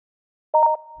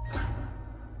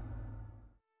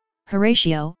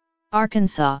Horatio,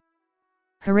 Arkansas.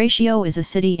 Horatio is a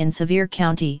city in Sevier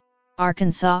County,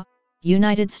 Arkansas,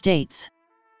 United States.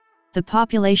 The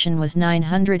population was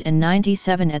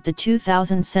 997 at the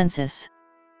 2000 census.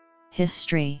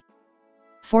 History.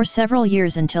 For several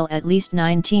years until at least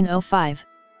 1905,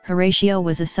 Horatio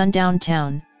was a sundown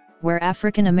town, where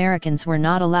African Americans were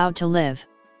not allowed to live.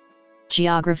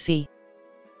 Geography.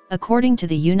 According to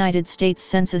the United States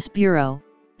Census Bureau,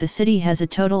 the city has a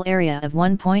total area of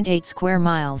 1.8 square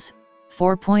miles,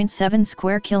 4.7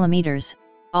 square kilometers,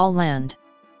 all land.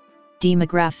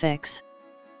 Demographics.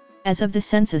 As of the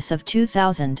census of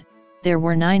 2000, there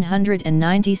were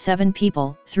 997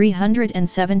 people,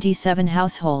 377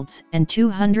 households, and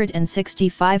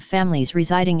 265 families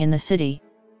residing in the city.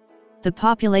 The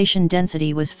population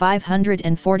density was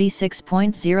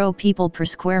 546.0 people per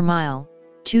square mile,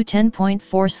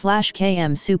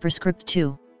 210.4/km superscript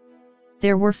 2.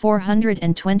 There were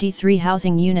 423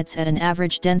 housing units at an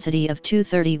average density of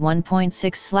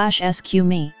 231.6/sq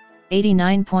mi,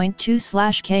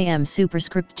 89.2/km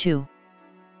superscript 2.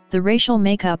 The racial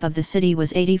makeup of the city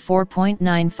was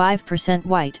 84.95%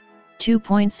 white,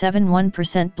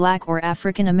 2.71% black or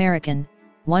African American,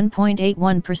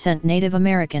 1.81% Native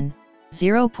American,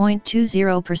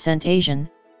 0.20% Asian,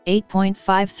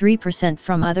 8.53%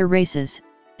 from other races,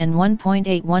 and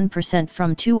 1.81%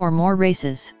 from two or more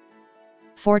races.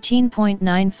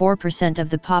 14.94% of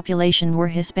the population were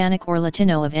Hispanic or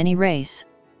Latino of any race.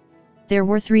 There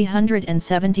were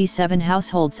 377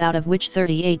 households, out of which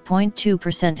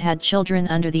 38.2% had children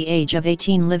under the age of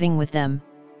 18 living with them,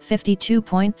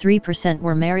 52.3%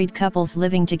 were married couples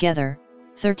living together,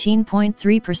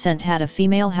 13.3% had a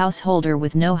female householder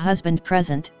with no husband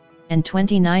present, and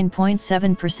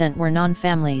 29.7% were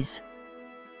non-families.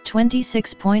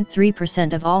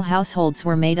 26.3% of all households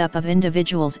were made up of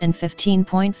individuals, and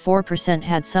 15.4%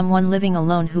 had someone living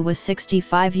alone who was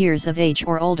 65 years of age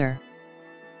or older.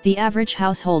 The average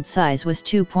household size was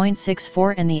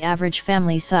 2.64 and the average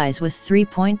family size was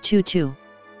 3.22.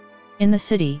 In the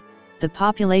city, the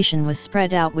population was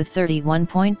spread out with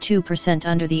 31.2%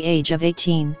 under the age of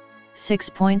 18,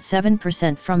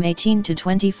 6.7% from 18 to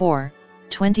 24,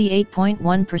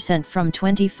 28.1% from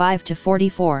 25 to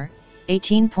 44,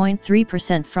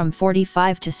 18.3% from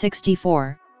 45 to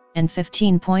 64, and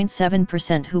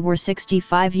 15.7% who were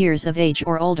 65 years of age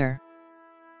or older.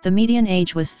 The median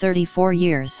age was 34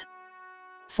 years.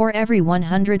 For every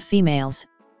 100 females,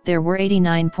 there were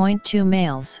 89.2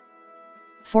 males.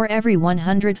 For every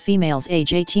 100 females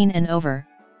age 18 and over,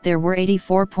 there were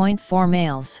 84.4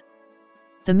 males.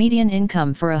 The median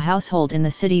income for a household in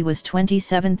the city was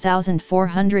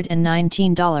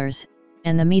 $27,419,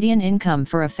 and the median income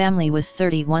for a family was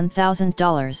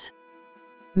 $31,000.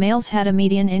 Males had a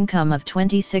median income of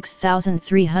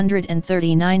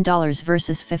 $26,339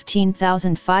 versus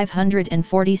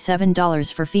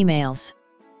 $15,547 for females.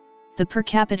 The per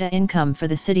capita income for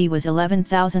the city was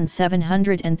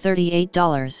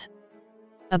 $11,738.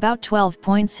 About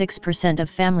 12.6%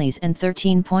 of families and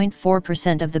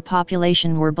 13.4% of the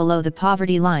population were below the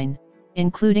poverty line,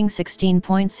 including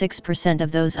 16.6%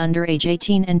 of those under age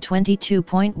 18 and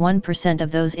 22.1%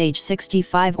 of those age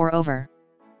 65 or over.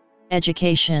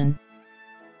 Education.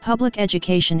 Public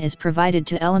education is provided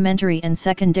to elementary and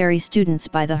secondary students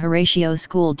by the Horatio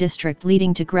School District,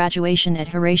 leading to graduation at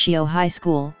Horatio High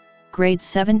School, grades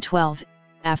 7-12,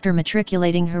 after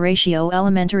matriculating Horatio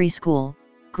Elementary School,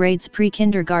 grades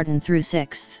pre-kindergarten through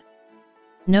 6th.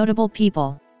 Notable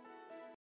people.